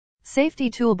Safety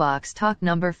Toolbox Talk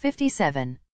number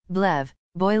 57. BLEVE,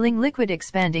 Boiling Liquid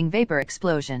Expanding Vapor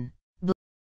Explosion.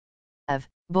 BLEVE,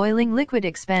 Boiling Liquid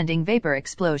Expanding Vapor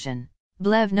Explosion.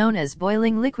 BLEVE, known as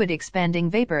Boiling Liquid Expanding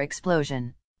Vapor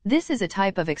Explosion. This is a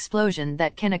type of explosion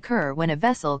that can occur when a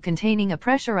vessel containing a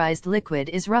pressurized liquid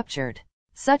is ruptured.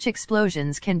 Such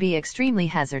explosions can be extremely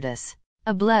hazardous.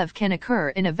 A BLEVE can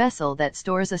occur in a vessel that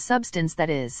stores a substance that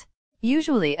is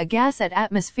usually a gas at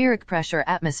atmospheric pressure,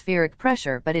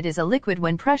 but it is a liquid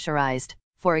when pressurized,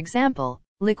 for example,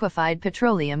 liquefied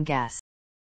petroleum gas.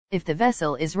 If the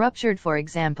vessel is ruptured, for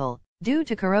example, due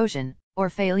to corrosion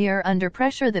or failure under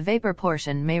pressure, the vapor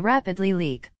portion may rapidly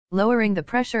leak, lowering the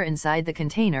pressure inside the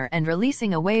container and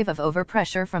releasing a wave of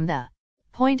overpressure from the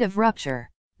point of rupture.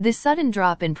 This sudden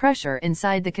drop in pressure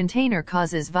inside the container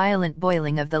causes violent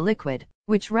boiling of the liquid,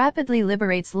 which rapidly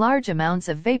liberates large amounts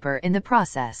of vapor in the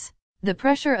process. The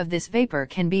pressure of this vapor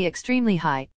can be extremely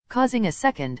high, causing a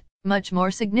second, much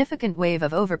more significant wave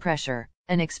of overpressure,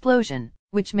 an explosion,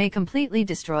 which may completely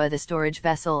destroy the storage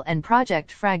vessel and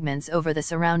project fragments over the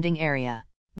surrounding area.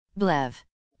 BLEVE.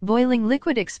 Boiling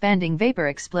Liquid Expanding Vapor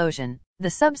Explosion.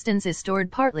 The substance is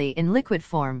stored partly in liquid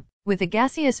form, with a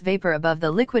gaseous vapor above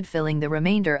the liquid filling the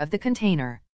remainder of the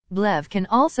container. BLEVE can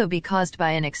also be caused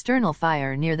by an external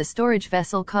fire near the storage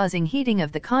vessel, causing heating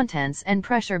of the contents and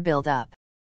pressure buildup.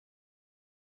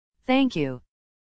 Thank you.